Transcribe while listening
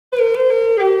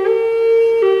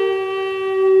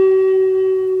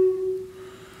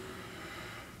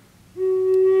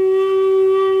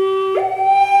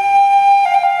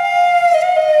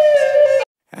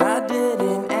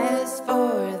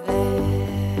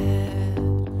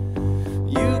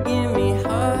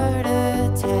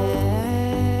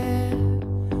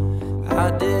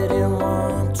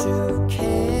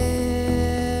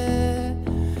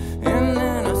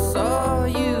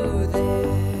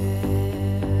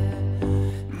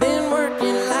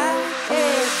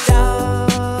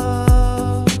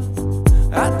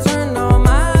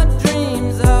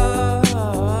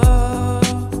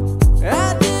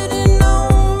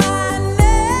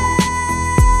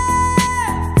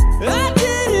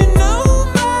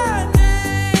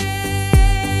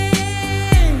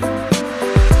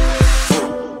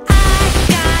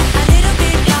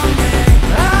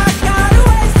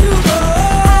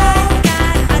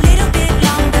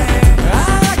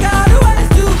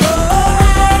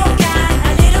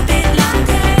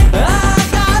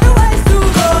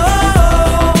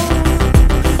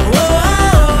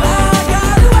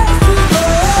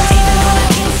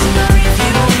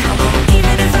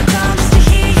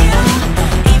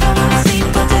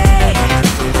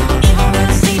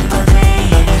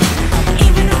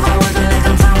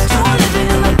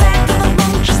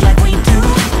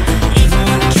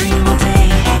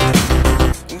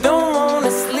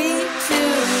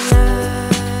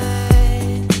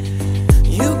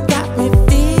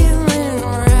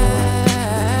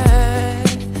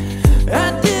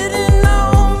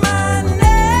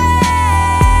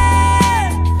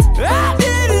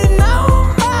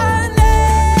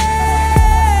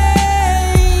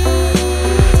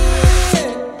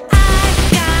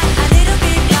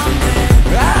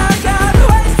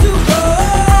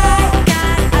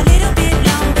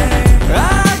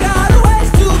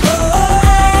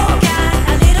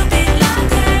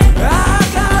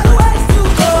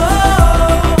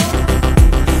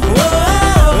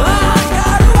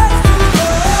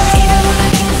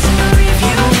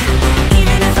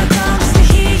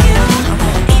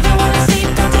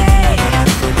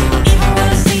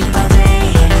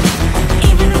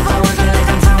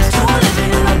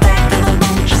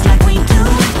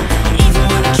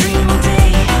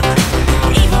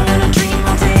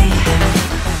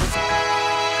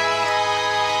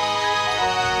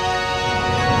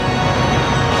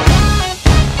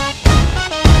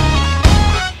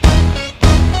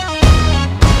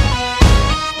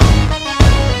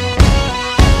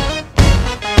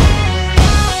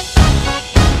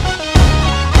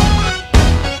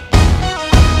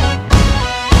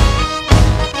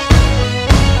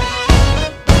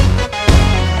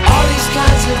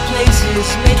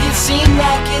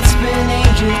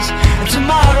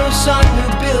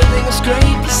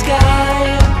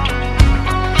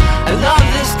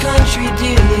country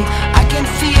dearly. I can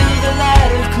feel the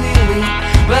ladder clearly,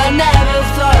 but I never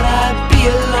thought I'd be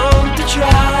alone to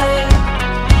try.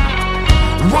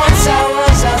 Once I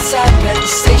was outside Penn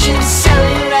Station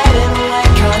selling red and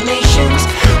white carnations.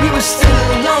 We were still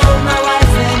alone, my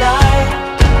wife and I.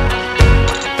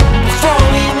 Before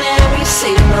we met, we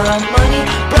saved my money,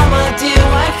 brought my dear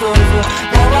wife over.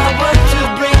 Now I work to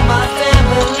bring my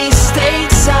family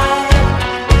stateside.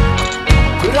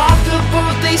 But off the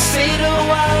boat they stayed a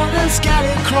while, then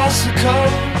scattered across the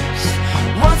coast.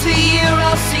 Once a year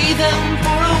I'll see them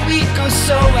for a week or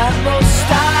so at most.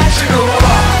 I take a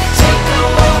walk, take a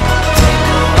walk, take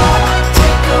a walk,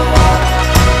 take a walk,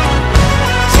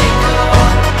 take a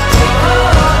walk, take a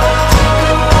walk, take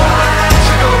a walk,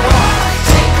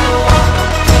 take a walk,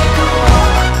 take a walk,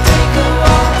 take a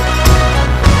walk,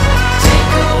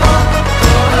 take a walk, take a walk,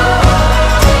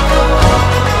 take a walk.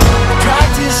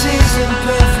 Practice isn't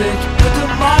perfect, but the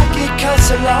market cuts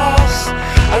a loss.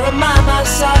 I remind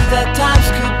myself that times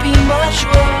could be much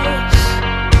worse.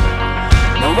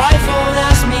 My wife won't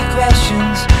ask me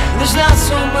questions, there's not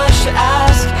so much to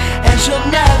ask, and she'll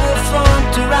never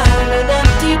flaunt around an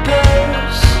empty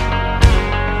purse.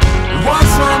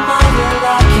 Once my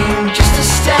mother-in-law came just to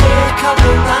stay a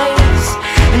couple nights,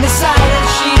 and decided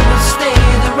she would stay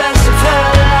the rest of her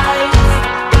life.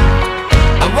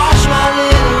 I watch my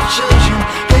little children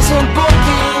play some board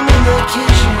game in the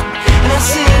kitchen, and I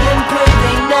sit and pray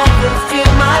they never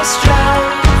feel my stride.